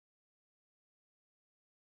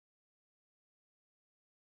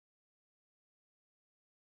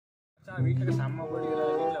வீட்டுக்கு செம்ம போடுகிற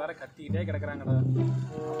வீட்டில் வர கத்திக்கிட்டே கிடக்குறாங்கடா.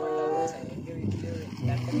 எங்கள் வீட்டில்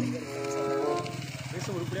பேச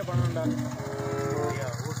உருப்படியாக பண்ணணும்டா.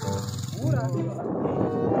 ஊரா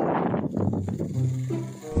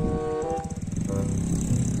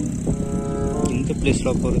இந்த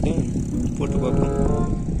பிளேஸில் போகிறது போட்டு பார்ப்போம்.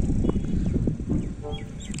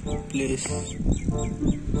 பிளேஸ்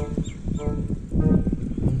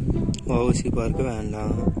ஓசி பார்க்க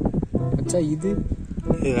வேண்டாம் மச்சான். இது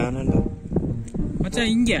வேணாண்டா மச்சான்.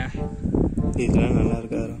 இங்கே இதெல்லாம் நல்லா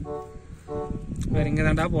இருக்காரு. வேற இங்கே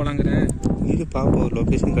தான்டா போகலாங்கிறேன். இது பார்ப்போம், ஒரு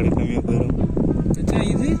லொக்கேஷன் கிடைக்காமையா போயிடும். மச்சான்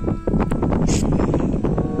இது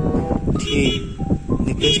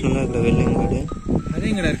இந்த பிளேஸ் நல்லா இருக்கிற வெள்ளையங்காடு. அது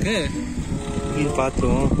எங்கடா இருக்கு? இது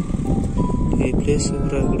பார்த்துருவோம். இது பிளேஸ்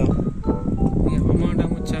சூப்பராக இருக்குடா. ஆமாண்டா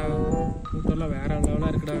மச்சான், கூட்டம்லாம் வேற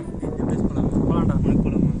லெவலாக இருக்குடா. போகலாம்டா.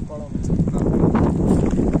 போகலாம்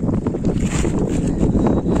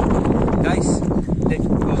கைஸ், லெட்ஸ்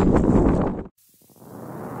கோ.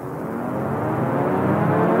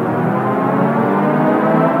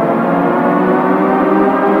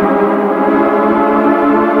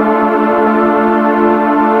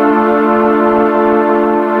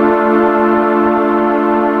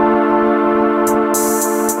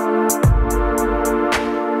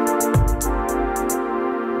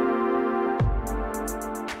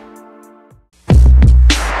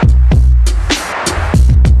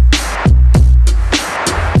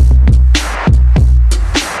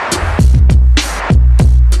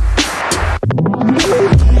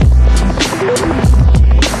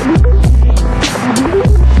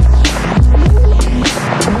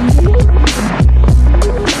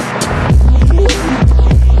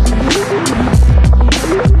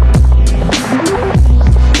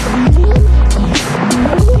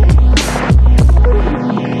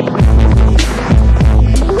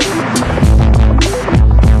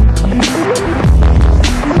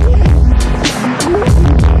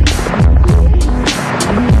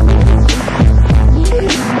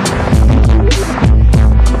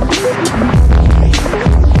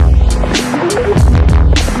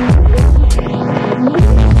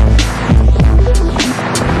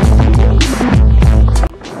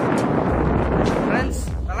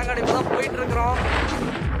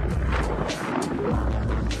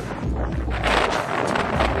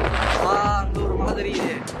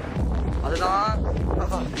 அதுதான்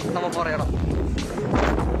நம்ம போற இடம்.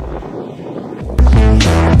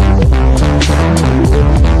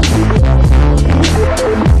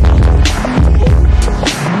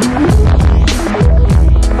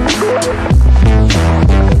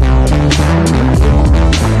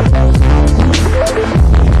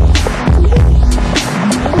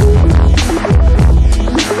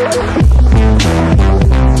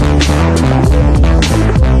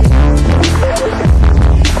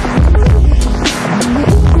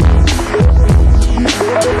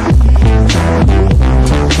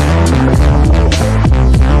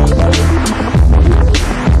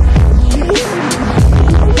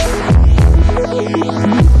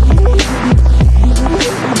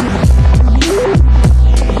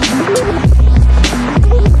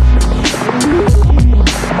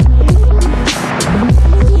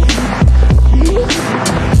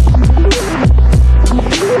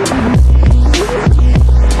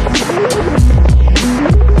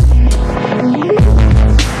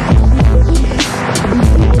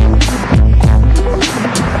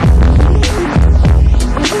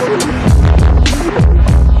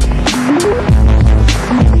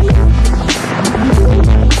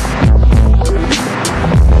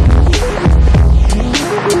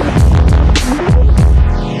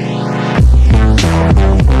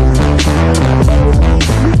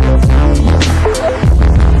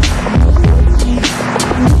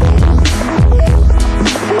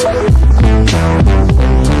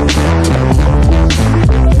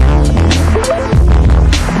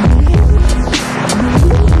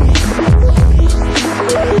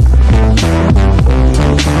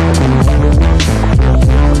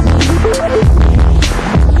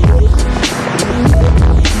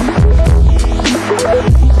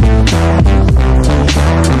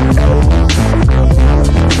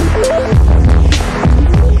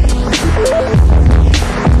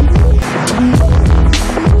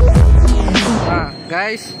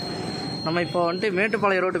 கைஸ், நம்ம இப்போ வந்துட்டு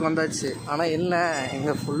மேட்டுப்பாளையம் ரோட்டுக்கு வந்தாச்சு. ஆனால் என்ன,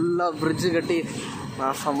 இங்கே ஃபுல்லாக பிரிட்ஜு கட்டி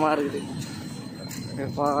நாசமாக இருக்குது.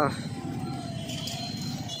 இப்போ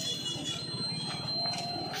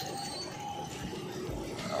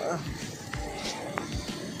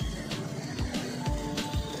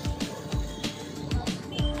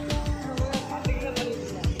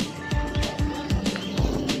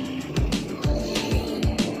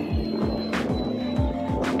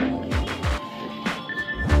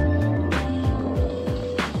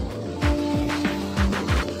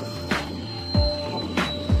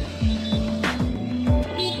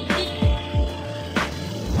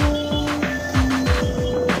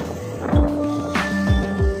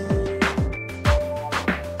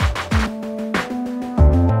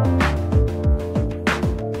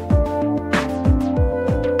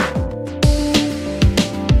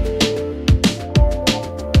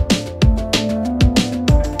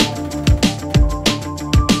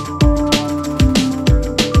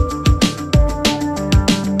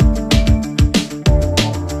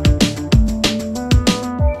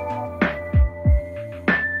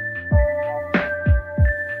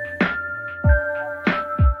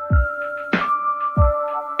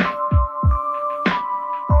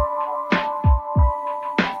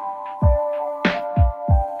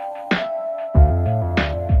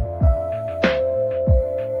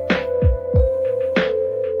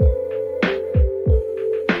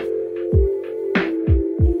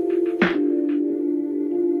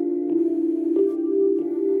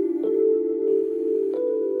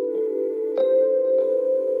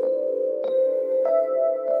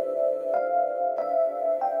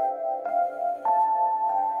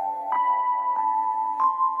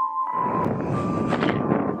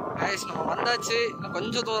வந்தாச்சு. இன்னும்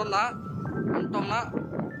கொஞ்சம் தூரம் தான் வந்துட்டோம்னா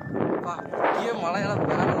பெரிய மலையெல்லாம்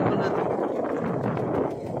வேற லெவல்ல இருக்கு.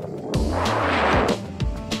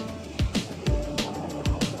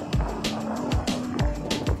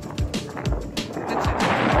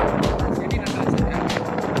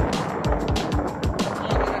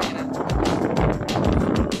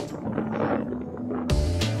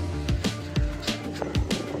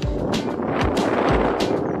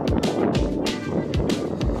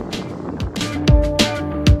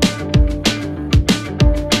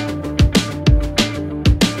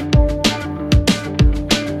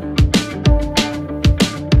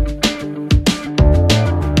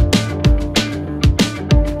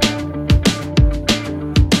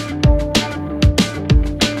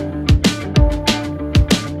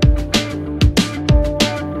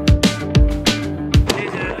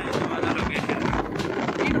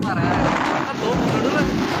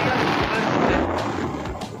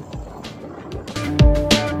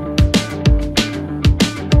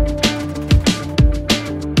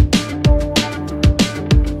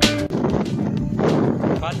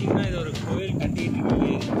 பார்த்தீங்கன்னா இது ஒரு கோயில் கட்டிட்டு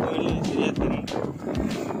இருக்கு. கோயில் சரியா தெரியும்.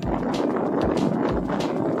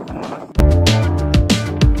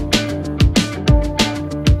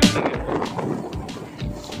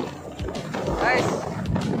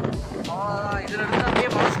 இதுல இருந்து அப்படியே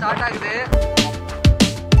மழை ஸ்டார்ட் ஆகுது.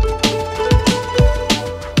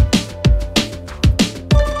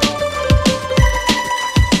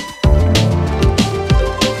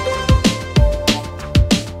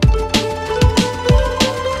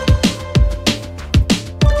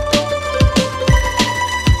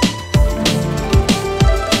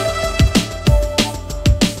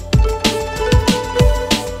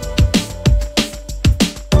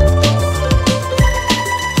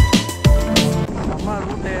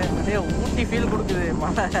 ஊட்டி ஃபீல் கொடுக்குது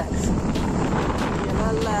மழை.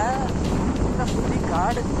 நல்லா புள்ளி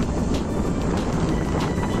காடு.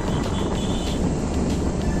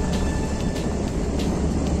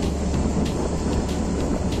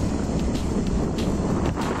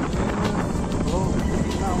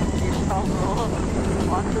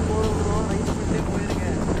 பார்த்து போகிறோம். ரைட் சைட்லேயே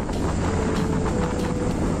போயிருக்கேன்.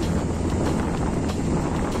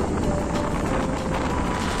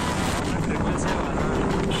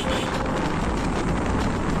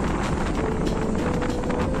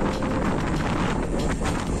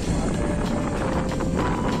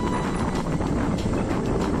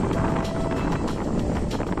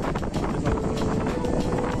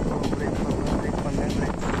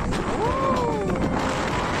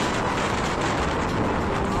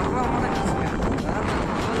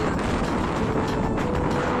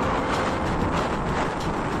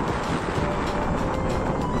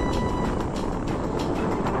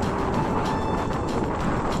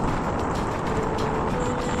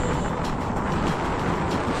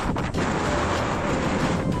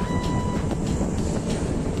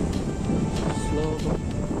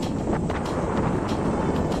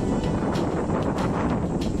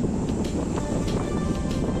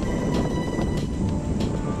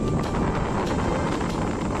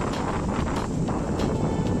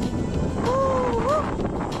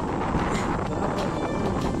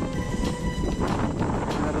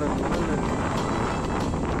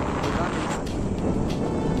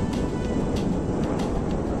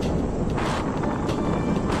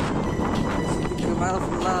 மேலே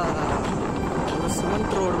ஃபுல்லாக ஒரு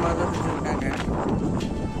சிமெண்ட் ரோடு மாதிரி தான் செஞ்சுருக்காங்க.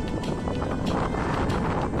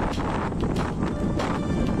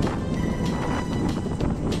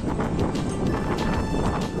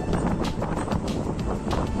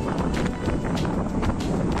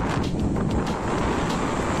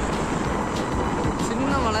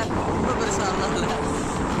 சின்ன மலை, ரொம்ப பெருசாக இல்லை,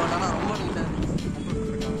 பட் ஆனால் ரொம்ப நீட்டாக இருந்துச்சு.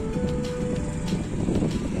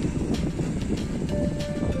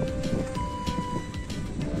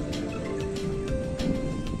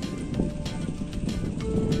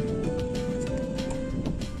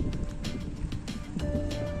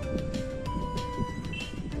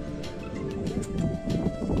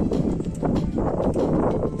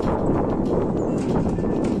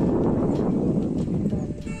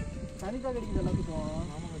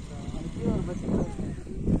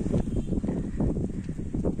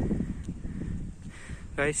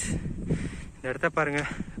 கைஸ், இந்த இடத்த பாருங்கள்,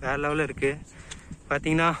 வேறு லெவலில் இருக்குது.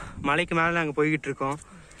 பார்த்தீங்கன்னா மலைக்கு மேலே நாங்கள் போய்கிட்டு இருக்கோம்.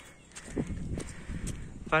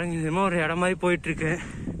 பாருங்கள், இதுமாதிரி ஒரு இடம் மாதிரி போயிட்டுருக்கு.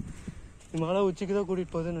 மலை உச்சிக்கு தான்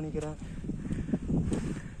கூட்டிகிட்டு போகுதுன்னு நினைக்கிறேன்.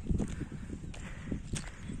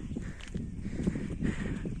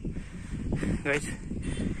 கைஸ்,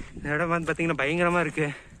 இந்த இடம் வந்து பார்த்தீங்கன்னா பயங்கரமாக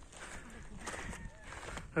இருக்குது.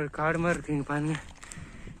 ஒரு காடு மாதிரி இருக்குங்க. பாருங்கள்,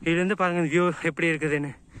 இதுலேருந்து பாருங்கள் வியூ எப்படி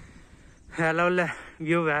இருக்குதுன்னு. வேறு லெவலில்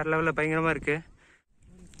வியூ, வேறு லெவலில் பயங்கரமாக இருக்குது.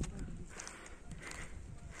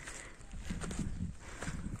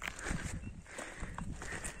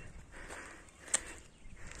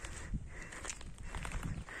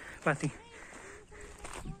 பார்த்தீங்க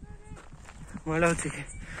மழை வச்சுக்கு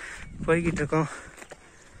போய்கிட்டு இருக்கோம்.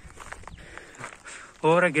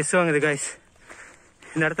 ஓவராக கெஸ் வாங்குது காய்ஸ்.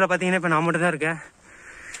 இந்த இடத்துல பார்த்தீங்கன்னா இப்போ நான் மட்டும் தான் இருக்கேன்.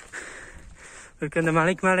 இருக்கு இந்த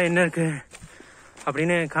மலைக்கு மேலே என்ன இருக்கு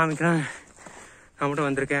அப்படின்னு காமிக்கலாம் நான் மட்டும்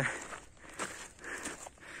வந்திருக்கேன்.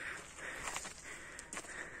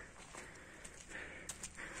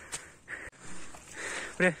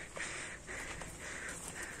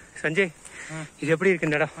 சஞ்சய், இது எப்படி இருக்கு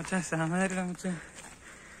இந்த இடம்? மச்சான் செமையா இருக்கா மச்சான்.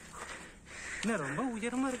 இன்னும் ரொம்ப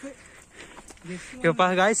உயரமா இருக்கு. இப்போ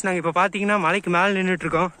காய்ஸ் நாங்கள் இப்போ பார்த்தீங்கன்னா மலைக்கு மேலே நின்றுட்டு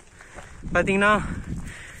இருக்கோம். பார்த்தீங்கன்னா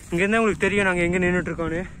இங்கேருந்தே உங்களுக்கு தெரியும் நாங்கள் எங்கே நின்றுட்டு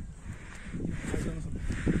இருக்கோன்னு.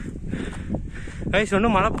 காய்ஸ்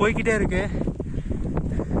ஒன்றும் மழை போய்கிட்டே இருக்கு.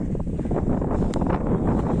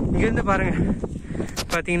 இங்கேருந்து பாருங்க,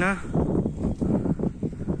 பார்த்தீங்கன்னா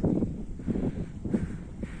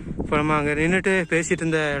இப்போ நம்ம அங்கே நின்றுட்டு பேசிட்டு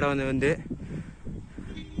இருந்த இடம் வந்து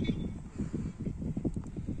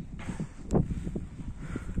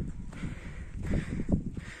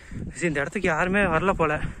இந்த இடத்துக்கு யாருமே வரல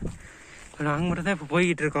போல. நாங்கள் மட்டும் தான் இப்போ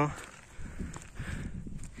போய்கிட்டு இருக்கோம்.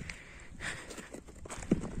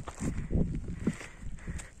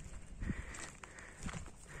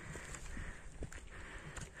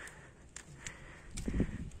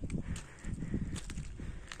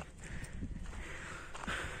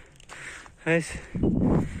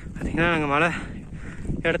 பார்த்தீங்கன்னா நாங்கள் மலை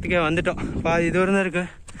இடத்துக்கே வந்துட்டோம். பாதி தூரம் தான் இருக்கு.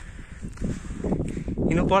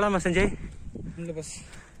 இன்னும் போகலாமா சஞ்சய்? இந்த பஸ்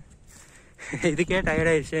இதுக்கே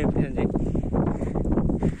டயர்டாயிடுச்சு சஞ்சய்.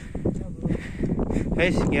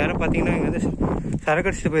 கைஸ் யாரும் பார்த்தீங்கன்னா இங்கே வந்து சரக்கு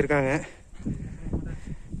அடிச்சுட்டு போயிருக்காங்க.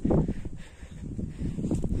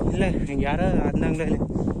 இல்லை இங்கே யாராவது இருந்தாங்களோ இல்லை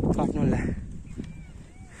காட்டணும்ல.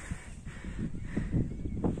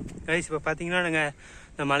 கைஸ் இப்போ பார்த்தீங்கன்னா நாங்கள்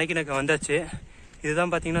இந்த மலைக்கு நாங்கள் வந்தாச்சு.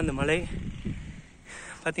 இதுதான் பார்த்தீங்கன்னா இந்த மலை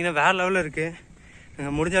பார்த்தீங்கன்னா வேறு லெவலில் இருக்குது.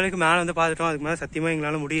 நாங்கள் முடிஞ்ச அளவுக்கு மேலே வந்து பார்த்துட்டோம். அதுக்கு மேலே சத்தியமாக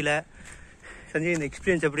எங்களால் முடியல. சஞ்சய், இந்த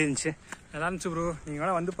எக்ஸ்பீரியன்ஸ் எப்படி இருந்துச்சு? நல்லா இருந்துச்சு ப்ரோ. நீங்கள்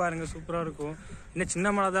வேணால் வந்து பாருங்கள், சூப்பராக இருக்கும். இன்னும்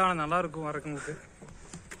சின்ன மலை தான், ஆனால் நல்லாயிருக்கும் வரக்குங்களுக்கு.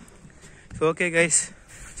 ஓகே கைஸ்,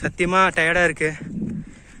 சத்தியமாக டயர்டாக இருக்குது.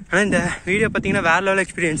 ஆனால் இந்த வீடியோ பார்த்தீங்கன்னா வேறு லெவல்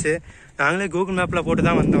எக்ஸ்பீரியன்ஸு. நாங்களே கூகுள் மேப்பில் போட்டு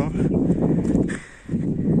தான் வந்தோம்.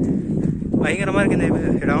 பயங்கரமாக இருக்குது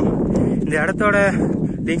இந்த இடம். இந்த இடத்தோட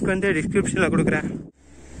லிங்க் வந்து டிஸ்கிரிப்ஷனில் கொடுக்குறேன்.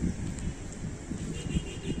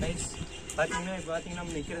 கைஸ் பார்த்தீங்கன்னா இப்போ பார்த்தீங்கன்னா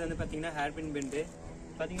நம்ம நிற்கிறது வந்து பார்த்தீங்கன்னா ஹேர்பின் பெண்டு.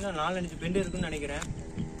 பார்த்தீங்கன்னா 4-5 பெண்டு இருக்குன்னு நினைக்கிறேன்.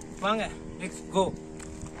 வாங்க let's go.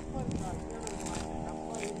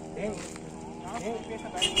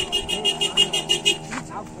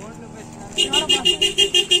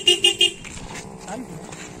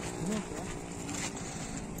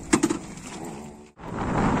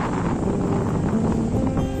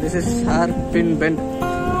 This is hairpin bend.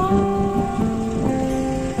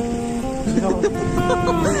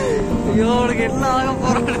 ஐயோ, உனக்கு என்ன ஆக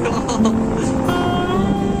போறோம்?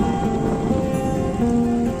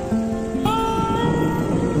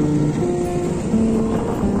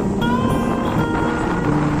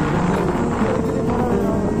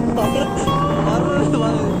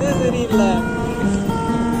 சரியில்லை.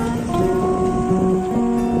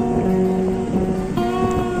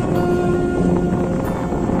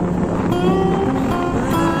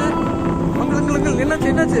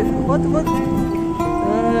 என்னாச்சு? பார்த்து பார்த்து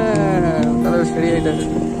தலைவர் சரி ஆயிட்டாரு.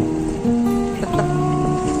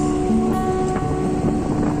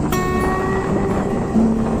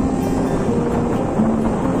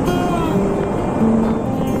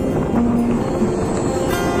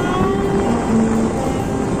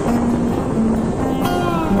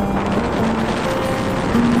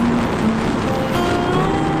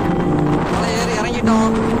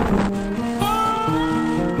 இறங்கிட்டோம்.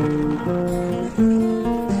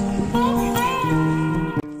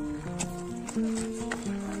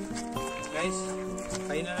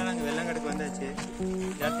 ஃபைனலாக நாங்கள் வெள்ளாங்கடுக்கு வந்தாச்சு.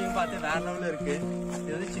 இடத்தையும் பார்த்து வேறு லெவலில் இருக்குது.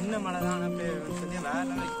 இது வந்து சின்ன மலை தான், ஆனால் வந்து வேறு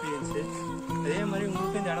லெவல் எக்ஸ்பீரியன்ஸு. அதே மாதிரி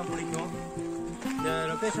உங்களுக்கு இந்த இடம் பிடிக்கும். இந்த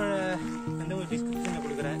லொக்கேஷனோட வந்து ஒரு டிஸ்கிரிப்ஷனில்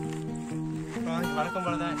கொடுக்குறேன். அப்புறம் வழக்கம்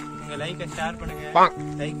போல தான் நீங்கள் லைக்கை ஷேர் பண்ணுங்கள்,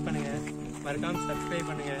 லைக் பண்ணுங்கள், மறக்காமல் சப்ஸ்கிரைப்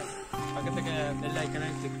பண்ணுங்கள், பக்கத்துக்கு பெல் ஐக்கனை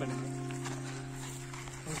கிளிக் பண்ணுங்கள்.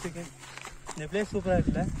 இந்த பிளேஸ் சூப்பராக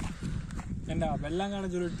இருக்குல்ல? என்ன வெள்ளாங்கான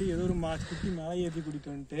சொல்லிட்டு ஏதோ ஒரு குட்டி மலை ஏற்றி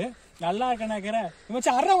கூட்டிட்டு வந்துட்டு நல்லா இருக்கேனாக்கிற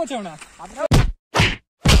வச்சு அற வச்சவனா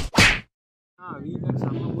வீட்டில்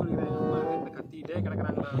செம்ம ஊர் கத்திக்கிட்டே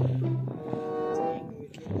கிடக்குறாங்களா.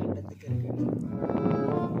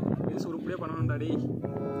 உருப்படியா பண்ணணும்டா டேய்.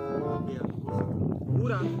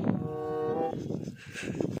 ஊரா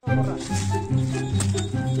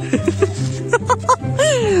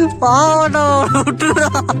பாவடா விட்டுடா.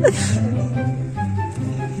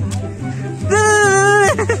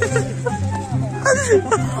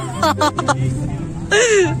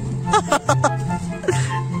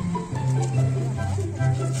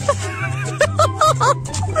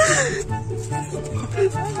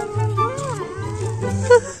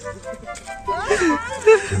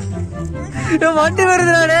 வண்டி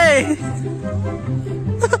வருதுடா.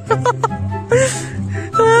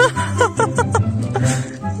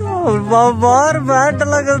 பாரு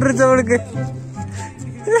பேட்டெல்லாம் கட்டுருச்சு அவனுக்கு.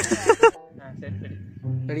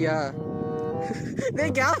 ரெடியா?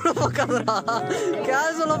 கேமரா பார்க்காதடா,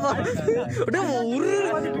 கேஷுவலா பாரு.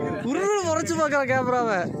 உருன்னு முறைச்சு பார்க்கற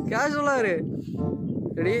கேமராவை. கேஷுவலா இரு.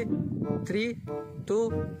 ரெடி 3 2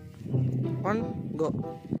 1 கோ.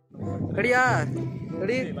 ரெடியா?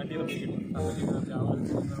 ரெடி?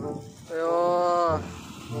 ஐயோ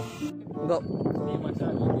கோ.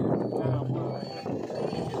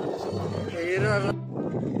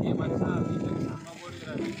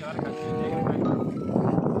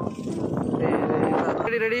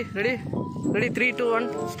 Ready ready ready ready 3 2 1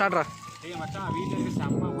 ஸ்டார்ட்ரா. டேய் மச்சான் வீட்ல இருக்க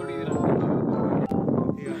செம்ம போடுறா.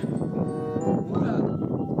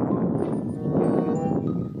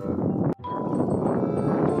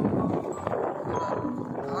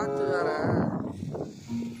 காத்து வேற.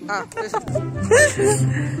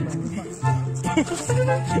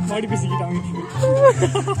 மாடி பேசிக்கிட்டாங்க.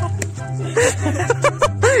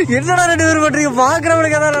 என்னடா 2 பேரும் பண்றீங்க?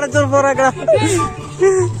 பாக்குறவனுக்கு ஏதாவது நினைச்சு போறாக்கா?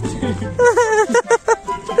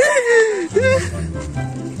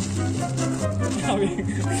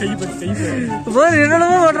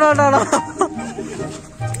 என்னென்னமோ பண்றான்டா.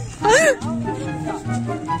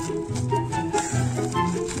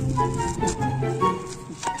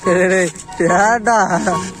 ஏடா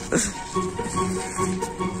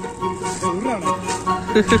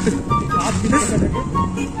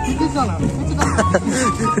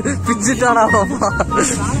பிச்சுட்டானா பாப்பா.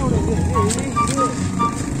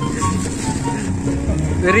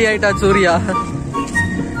 வெறி ஆயிட்டா சூரியா.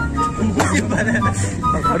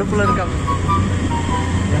 கடுப்புல இருக்கான்.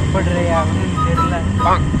 எப்படியா தெரியல.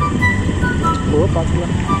 ஓ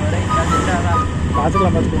பாத்துக்கலாம்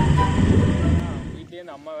பாத்துக்கலாம். வீட்லயே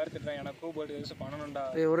அம்மா வேற திட்டுறாங்க. எனக்கு போட்டு பண்ணணும்டா.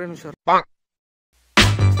 ஒரே நிமிஷம்.